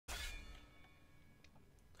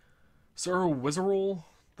Sir Wizarul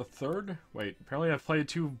the Third? Wait, apparently I've played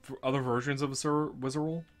two other versions of Sir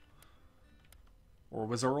Wizarul. Or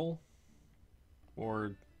Wizarul.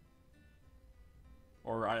 Or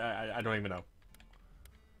I don't even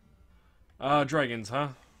know. Dragons, huh?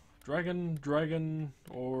 Dragon,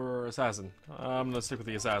 or assassin? I'm gonna stick with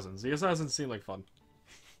the assassins. The assassins seem like fun.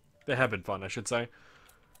 They have been fun, I should say.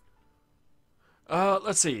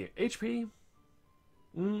 Let's see. HP?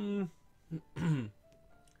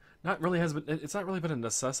 Not really has been. It's not really been a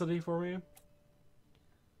necessity for me.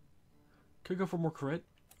 Could go for more crit.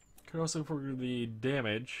 Could also go for the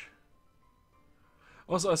damage.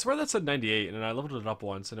 Also, I swear that said 98, and I leveled it up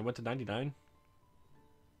once, and it went to 99.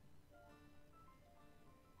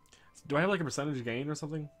 Do I have like a percentage gain or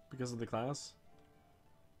something because of the class?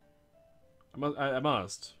 I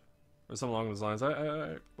must. Or something along those lines.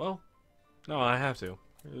 Well, no, I have to.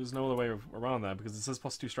 There's no other way around that because it says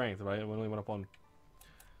 +2 strength, but I only went up one.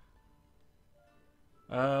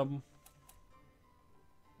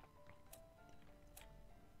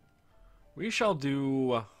 We shall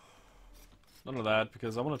do none of that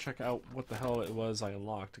because I want to check out what the hell it was I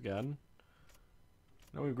unlocked again.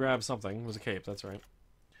 Now we grabbed something. It was a cape, that's right.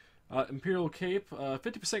 Imperial Cape,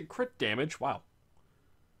 50% crit damage. Wow.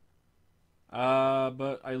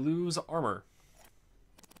 But I lose armor.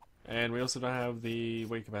 And we also don't have the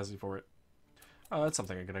weight capacity for it. Oh, that's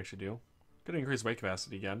something I could actually do. Could increase weight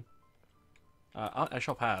capacity again. I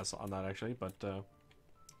shall pass on that, actually, but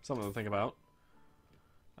something to think about.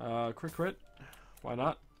 Crit. Why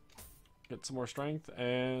not? Get some more strength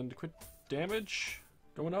and crit damage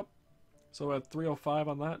going up. So at 305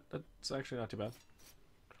 on that, that's actually not too bad.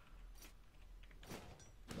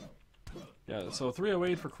 Yeah, so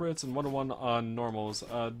 308 for crits and 101 on normals.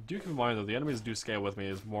 Do keep in mind, though, the enemies do scale with me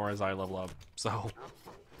as more as I level up, so...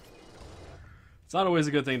 It's not always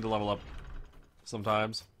a good thing to level up,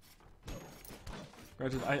 sometimes.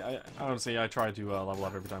 Granted, I honestly, I try to level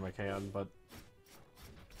up every time I can, but...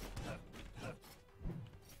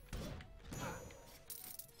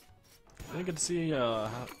 I didn't get to see a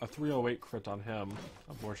 308 crit on him,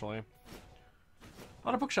 unfortunately. A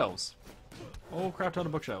lot of bookshelves. Oh, crap ton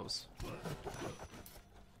of bookshelves.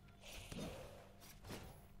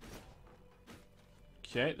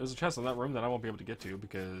 Okay, there's a chest in that room that I won't be able to get to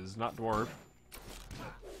because not dwarf.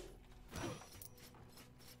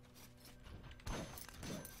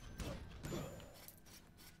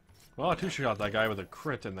 Well, I two-shot that guy with a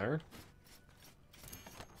crit in there.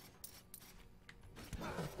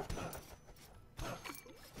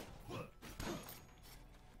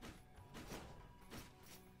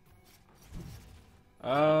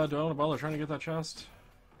 Do I want to bother trying to get that chest?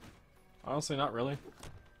 Honestly, not really.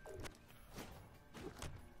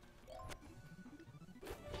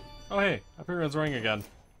 Oh hey, Hyperion's ring again.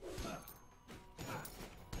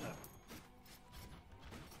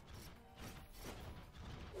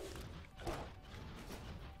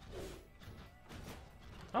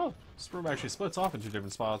 Oh, this room actually splits off into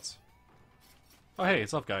different spots. Oh hey,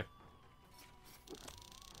 it's up guy.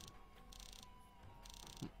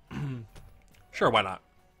 Sure, why not?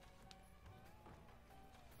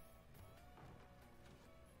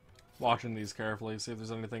 Watching these carefully, see if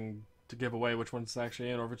there's anything to give away which one's actually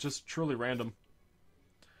in, or if it's just truly random.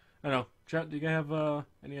 I don't know. Chat, do you guys have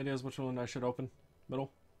any ideas which one I should open?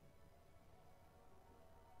 Middle?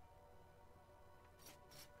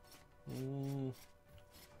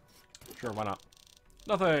 Sure, why not?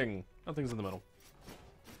 Nothing! Nothing's in the middle.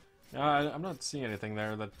 I'm not seeing anything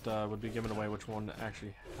there that would be giving away which one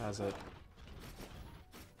actually has it.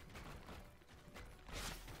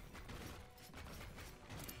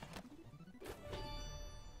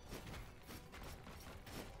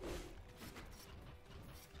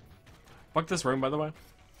 Fuck this room, by the way.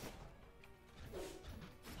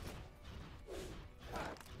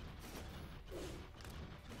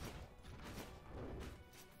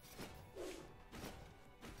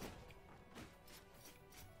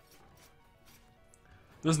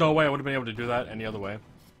 There's no way I would have been able to do that any other way.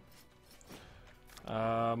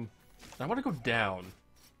 I want to go down.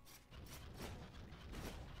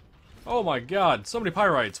 Oh my god, so many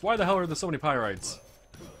pyrites. Why the hell are there so many pyrites?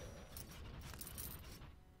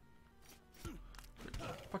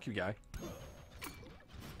 Fuck you, guy.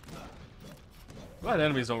 Glad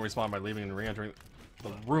enemies don't respawn by leaving and re-entering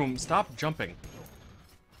the room. Stop jumping.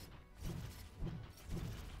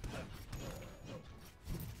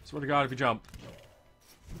 Swear to God, if you jump.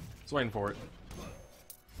 Just waiting for it.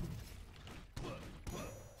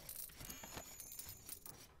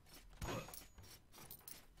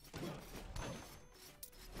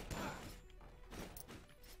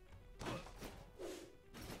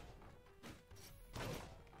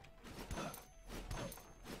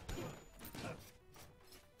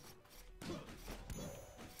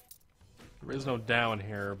 There is no down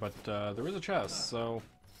here, but there is a chest, so...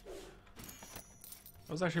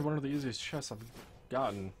 That was actually one of the easiest chests I've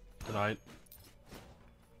gotten tonight.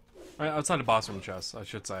 Outside of boss room chests, I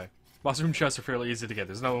should say. Boss room chests are fairly easy to get.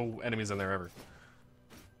 There's no enemies in there ever.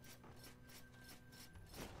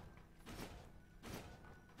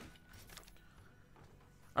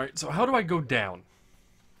 Alright, so how do I go down?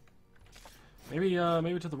 Maybe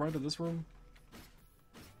to the right of this room?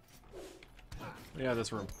 Yeah,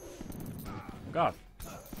 this room. God.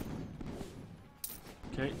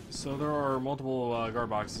 Okay, so there are multiple guard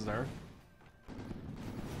boxes there.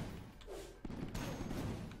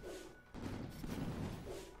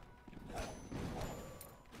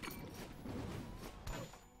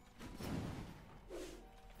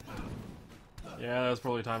 Yeah, that was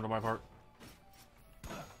probably timed on my part.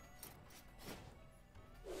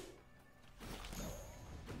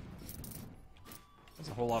 There's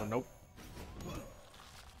a whole lot of nope.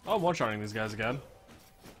 Oh, I'm one-shotting these guys again.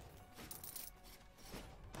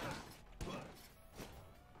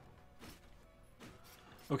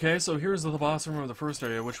 Okay, so here's the boss room of the first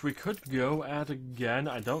area, which we could go at again.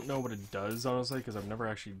 I don't know what it does, honestly, because I've never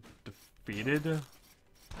actually defeated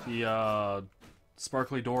the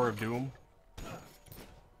Sparkly Door of Doom.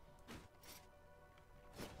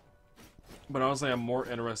 But honestly, I'm more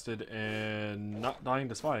interested in not dying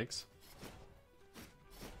to spikes.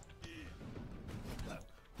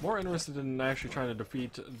 More interested in actually trying to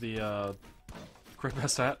defeat the crit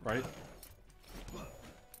best stat, right?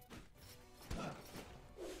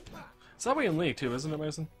 It's that way in League too, isn't it,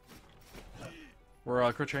 Mason?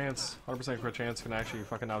 Where crit chance, 100% crit chance can actually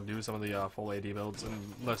fucking outdo some of the full AD builds,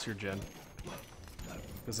 unless you're Jin.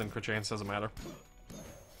 Because then crit chance doesn't matter.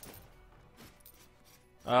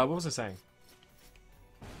 What was I saying?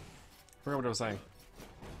 I forgot what I was saying.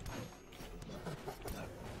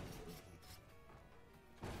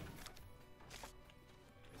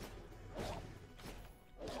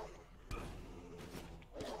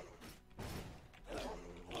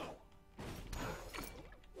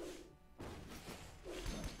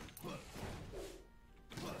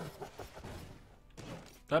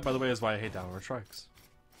 That, by the way, is why I hate downward strikes.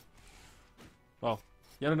 Well,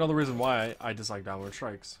 yet another reason why I dislike downward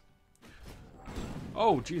strikes.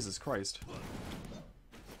 Oh, Jesus Christ.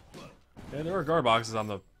 Yeah, there are guard boxes on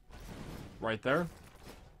the... right there.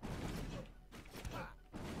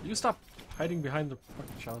 You stop hiding behind the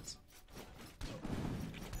fucking shots.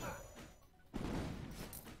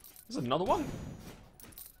 There's another one?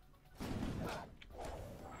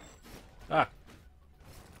 Ah.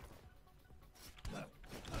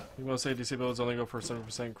 You want to say DC builds only go for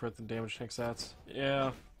 7% crit and damage tank stats?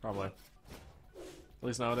 Yeah, probably. At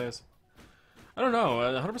least nowadays. I don't know,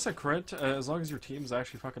 100% crit, as long as your team's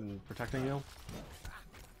actually fucking protecting you.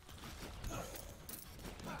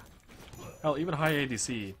 Hell, even high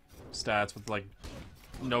ADC stats with, like,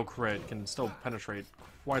 no crit can still penetrate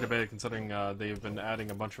quite a bit, considering they've been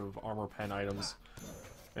adding a bunch of armor pen items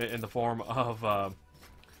in the form of,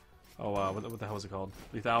 what the hell is it called?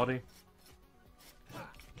 Lethality?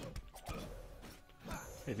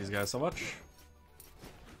 Hate these guys so much.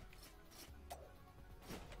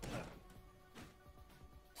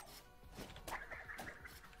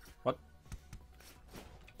 What?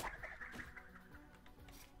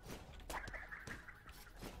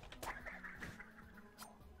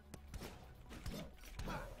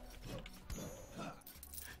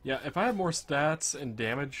 Yeah, if I had more stats and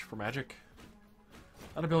damage for magic,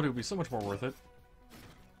 that ability would be so much more worth it.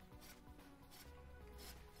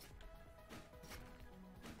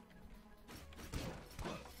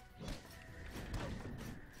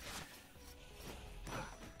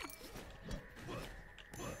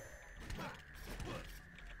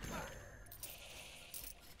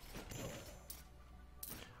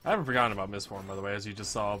 I haven't forgotten about Mistform, by the way, as you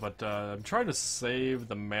just saw, but I'm trying to save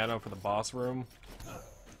the mana for the boss room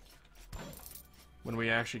when we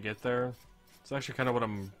actually get there. It's actually kind of what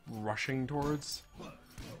I'm rushing towards.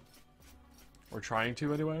 Or trying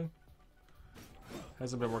to, anyway.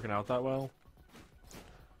 Hasn't been working out that well.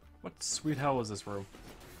 What sweet hell is this room?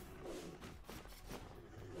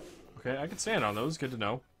 Okay, I can stand on those, good to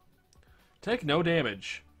know. Take no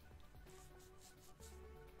damage.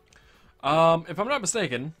 If I'm not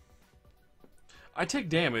mistaken, I take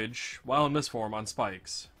damage while in Mistform on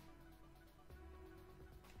spikes.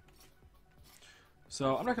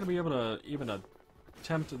 So I'm not going to be able to even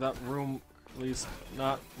attempt that room, at least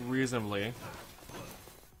not reasonably.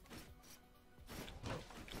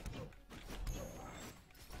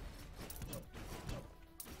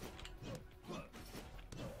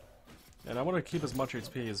 And I want to keep as much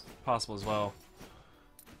HP as possible as well.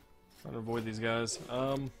 Trying to avoid these guys.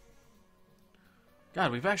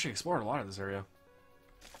 God, we've actually explored a lot of this area.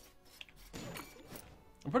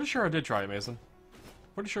 I'm pretty sure I did try it, Mason.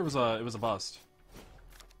 Pretty sure it was a bust.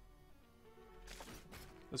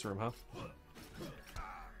 This room, huh?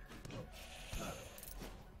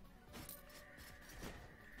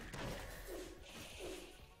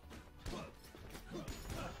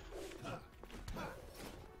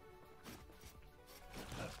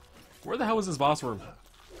 Where the hell is this boss room?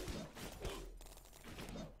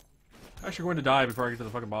 I'm actually going to die before I get to the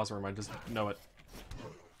fucking boss room. I just know it.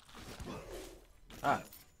 Ah.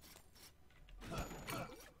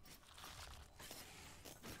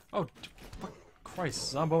 Oh, fuck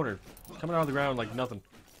Christ, Zomboner. Coming out of the ground like nothing.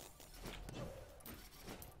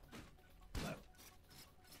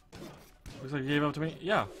 Looks like you gave up to me?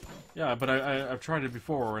 Yeah. Yeah, but I've tried it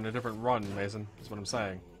before in a different run, Mason. That's what I'm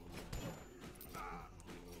saying.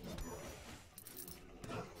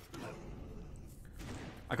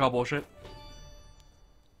 I call bullshit.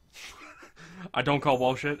 I don't call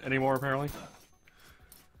bullshit anymore, apparently.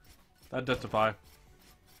 That'd justify.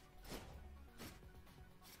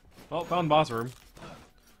 Well, found boss room.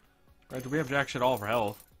 Right, do we have jack shit all for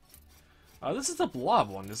health? This is the blob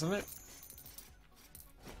one, isn't it?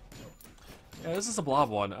 Yeah, this is the blob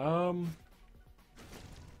one.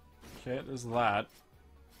 Okay, there's that.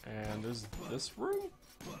 And there's this room?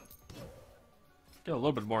 Get a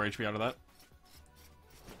little bit more HP out of that.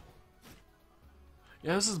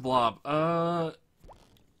 Yeah, this is blob. I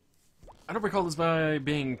don't recall this by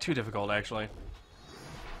being too difficult, actually.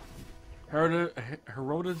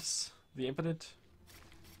 Herodotus the Infinite?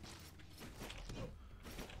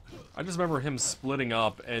 I just remember him splitting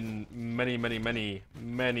up in many, many, many,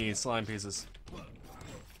 many slime pieces.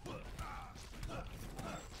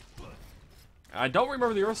 I don't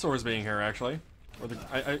remember the Earth Sores being here, actually. Or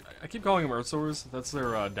I keep calling them Earth Sores. That's their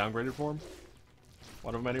downgraded form.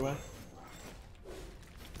 One of them, anyway.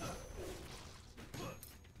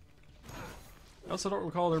 I also don't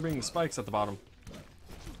recall there being spikes at the bottom.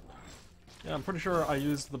 Yeah, I'm pretty sure I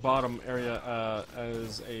used the bottom area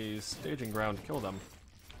as a staging ground to kill them.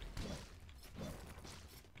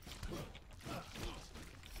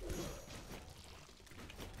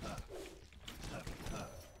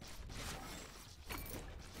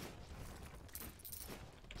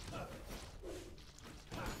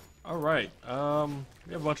 Alright, we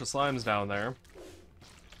have a bunch of slimes down there.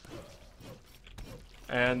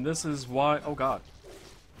 And this is why... Oh god.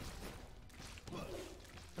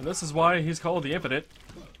 And this is why he's called the Infinite.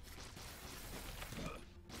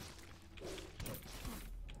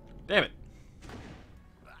 Damn it.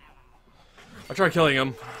 I tried killing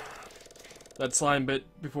him. That slime bit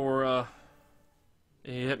before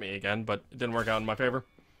he hit me again, but it didn't work out in my favor.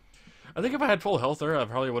 I think if I had full health there, I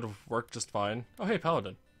probably would have worked just fine. Oh hey,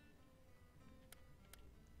 Paladin.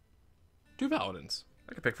 2 Paladins.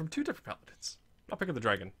 I could pick from 2 different Paladins. I'll pick up the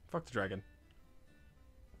dragon. Fuck the dragon.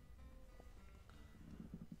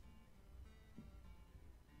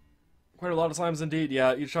 Quite a lot of slimes indeed.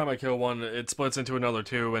 Yeah, each time I kill one, it splits into another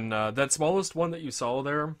 2. And that smallest one that you saw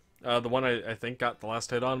there, the one I think got the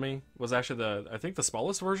last hit on me, was actually I think the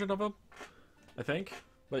smallest version of him. I think.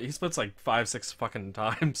 But he splits like 5-6 fucking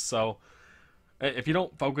times. So if you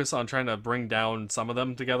don't focus on trying to bring down some of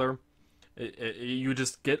them together, you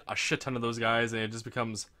just get a shit ton of those guys, and it just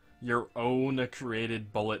becomes your own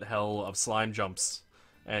created bullet hell of slime jumps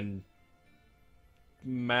and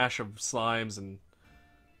mash of slimes, and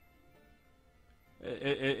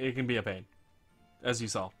it can be a pain, as you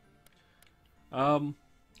saw.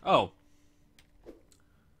 Oh.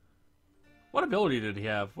 What ability did he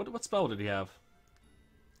have? What spell did he have?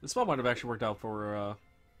 The spell might have actually worked out for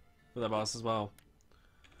that boss as well.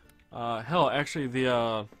 Hell, actually,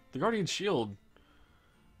 the Guardian Shield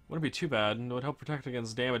wouldn't be too bad, and it would help protect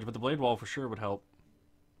against damage, but the Blade Wall for sure would help.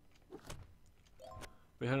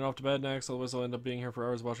 We're heading off to bed next, otherwise I'll end up being here for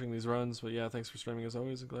hours watching these runs, but yeah, thanks for streaming as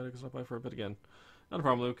always, and glad I could stop by for a bit again. Not a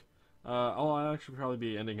problem, Luke. I'll actually probably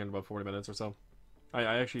be ending in about 40 minutes or so. I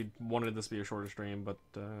actually wanted this to be a shorter stream, but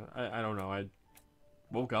I don't know, I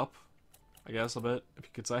woke up, I guess, a bit, if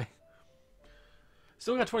you could say.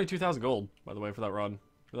 Still got 22,000 gold, by the way, for that run,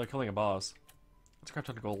 without killing a boss. That's a crap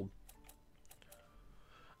ton of gold.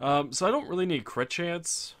 So I don't really need crit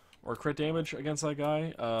chance or crit damage against that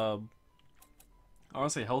guy.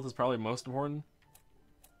 Honestly, health is probably most important.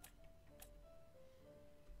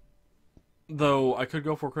 Though I could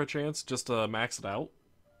go for crit chance just to max it out.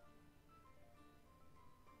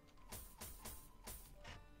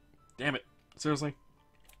 Damn it. Seriously?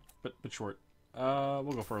 But short. We'll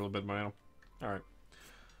go for a little bit, man. Alright.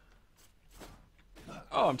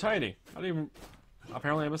 Oh, I'm tiny. I didn't even...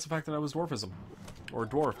 Apparently I missed the fact that I was dwarfism. Or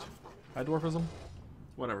dwarfed. High dwarfism?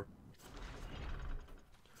 Whatever.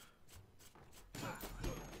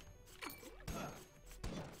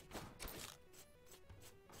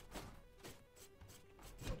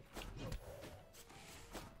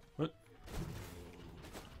 What?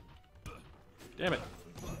 Damn it.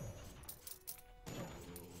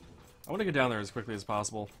 I want to get down there as quickly as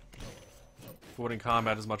possible. Avoiding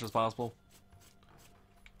combat as much as possible.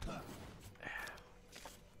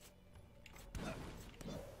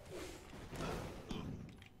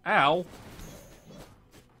 Ow!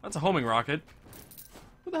 That's a homing rocket.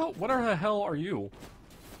 What the hell? What the hell are you?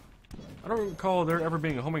 I don't recall there ever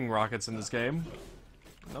being homing rockets in this game.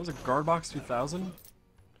 That was a Guard Box 2000?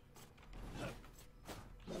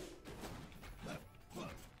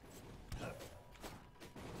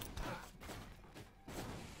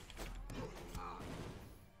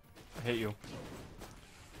 I hate you.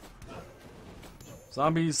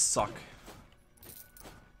 Zombies suck.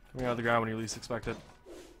 Coming out of the ground when you least expect it.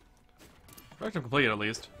 Objective complete, at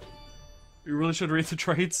least. You really should read the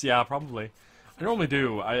traits? Yeah, probably. I normally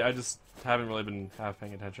do. I just haven't really been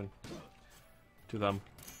paying attention to them.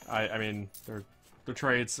 I mean, they're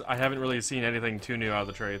traits. I haven't really seen anything too new out of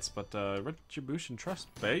the traits, but Retribution Trust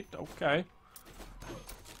Bait? Okay.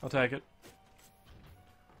 I'll take it.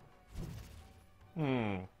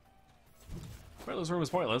 Pointless room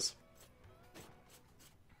is pointless.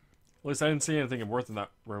 At least I didn't see anything of worth in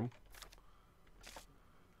that room.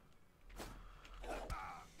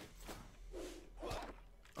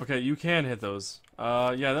 Okay, you can hit those.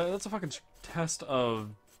 Yeah, that's a fucking test of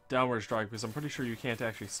downward strike, because I'm pretty sure you can't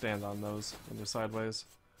actually stand on those when they're sideways.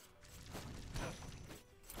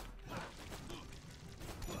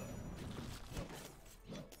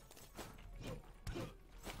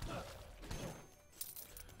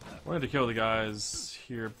 I wanted to kill the guys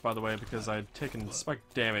here, by the way, because I'd taken spike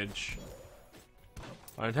damage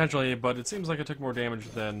unintentionally, but it seems like I took more damage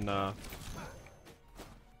than I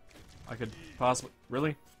could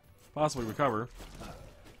possibly recover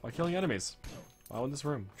by killing enemies while in this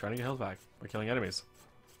room, trying to get health back by killing enemies.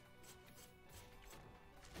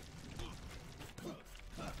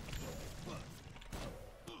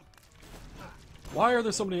 Why are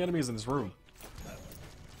there so many enemies in this room?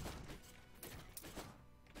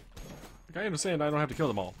 Like, I understand I don't have to kill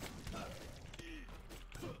them all.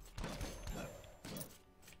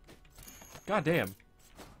 God damn.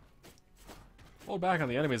 Hold back on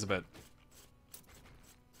the enemies a bit.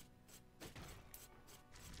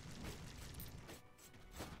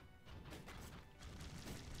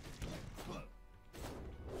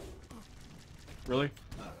 Really?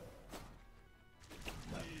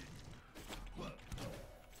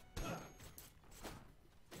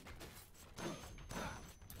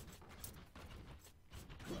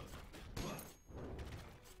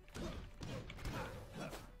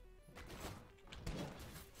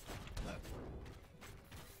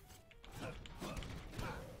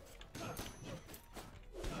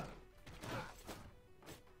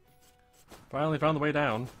 Finally found the way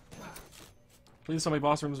down. Please tell me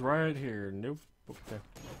boss room's right here. Nope. Okay.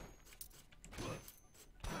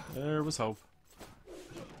 There was hope.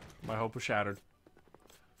 My hope was shattered.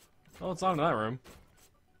 Well, it's not in that room.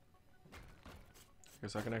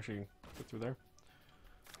 Guess I can actually get through there.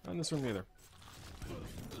 Not in this room either.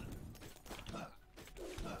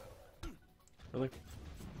 Really?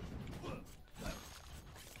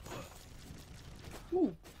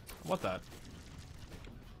 Ooh. What that?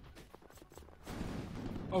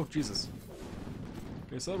 Oh, Jesus.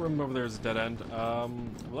 Okay, so that room over there is a dead end. I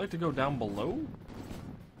would like to go down below.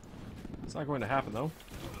 It's not going to happen, though.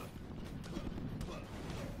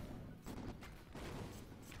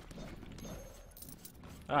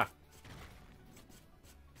 Ah.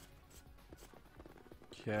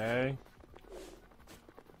 Okay.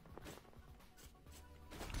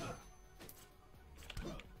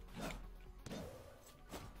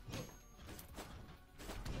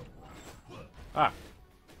 Ah.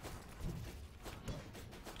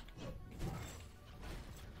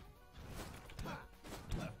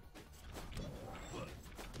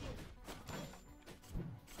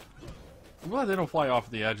 I'm glad they don't fly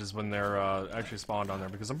off the edges when they're actually spawned on there,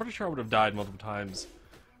 because I'm pretty sure I would have died multiple times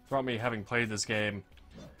throughout me having played this game.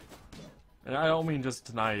 And I don't mean just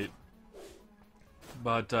tonight,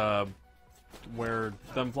 but where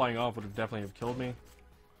them flying off would have definitely have killed me.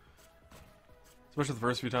 Especially the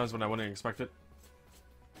first few times when I wouldn't expect it.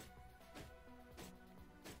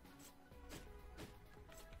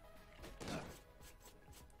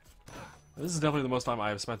 This is definitely the most time I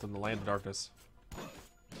have spent in the Land of Darkness.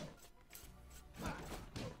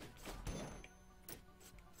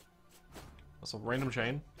 Also, random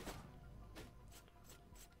chain.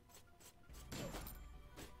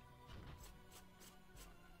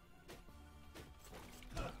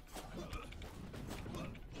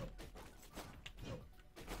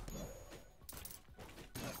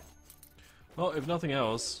 Well, if nothing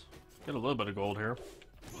else, get a little bit of gold here.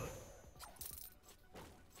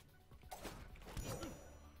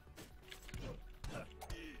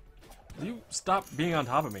 You stop being on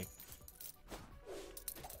top of me.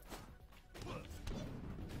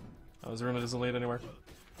 Oh, is there an isn't anywhere?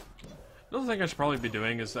 Another thing I should probably be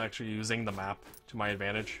doing is actually using the map to my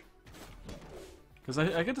advantage. Because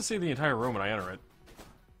I get to see the entire room when I enter it.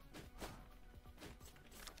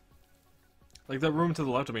 Like that room to the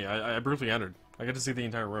left of me, I briefly entered. I get to see the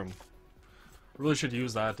entire room. I really should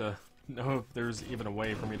use that to know if there's even a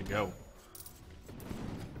way for me to go.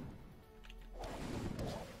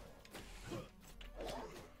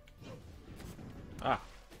 Ah.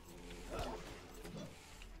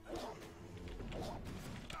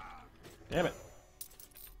 Damn it.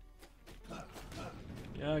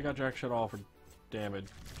 Yeah, I got jack shit all for damage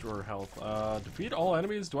or health. Defeat all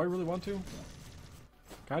enemies? Do I really want to?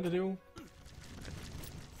 Kinda do.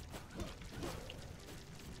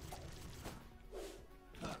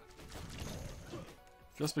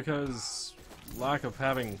 Just because lack of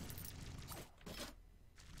having...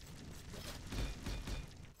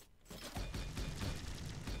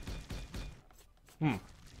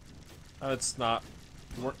 That's not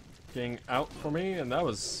working out for me, and that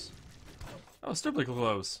was stupidly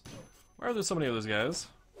close. Why are there so many of those guys?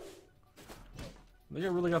 They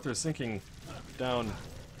really got their sinking down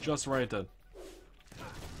just right to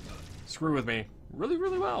screw with me really,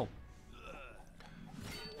 really well.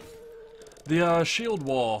 The shield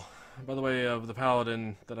wall, by the way, of the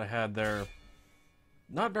paladin that I had there,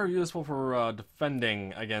 not very useful for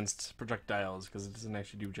defending against projectiles, because it doesn't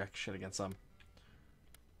actually do jack shit against them.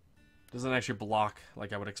 Doesn't actually block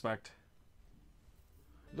like I would expect.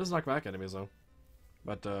 It does knock back enemies though.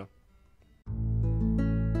 But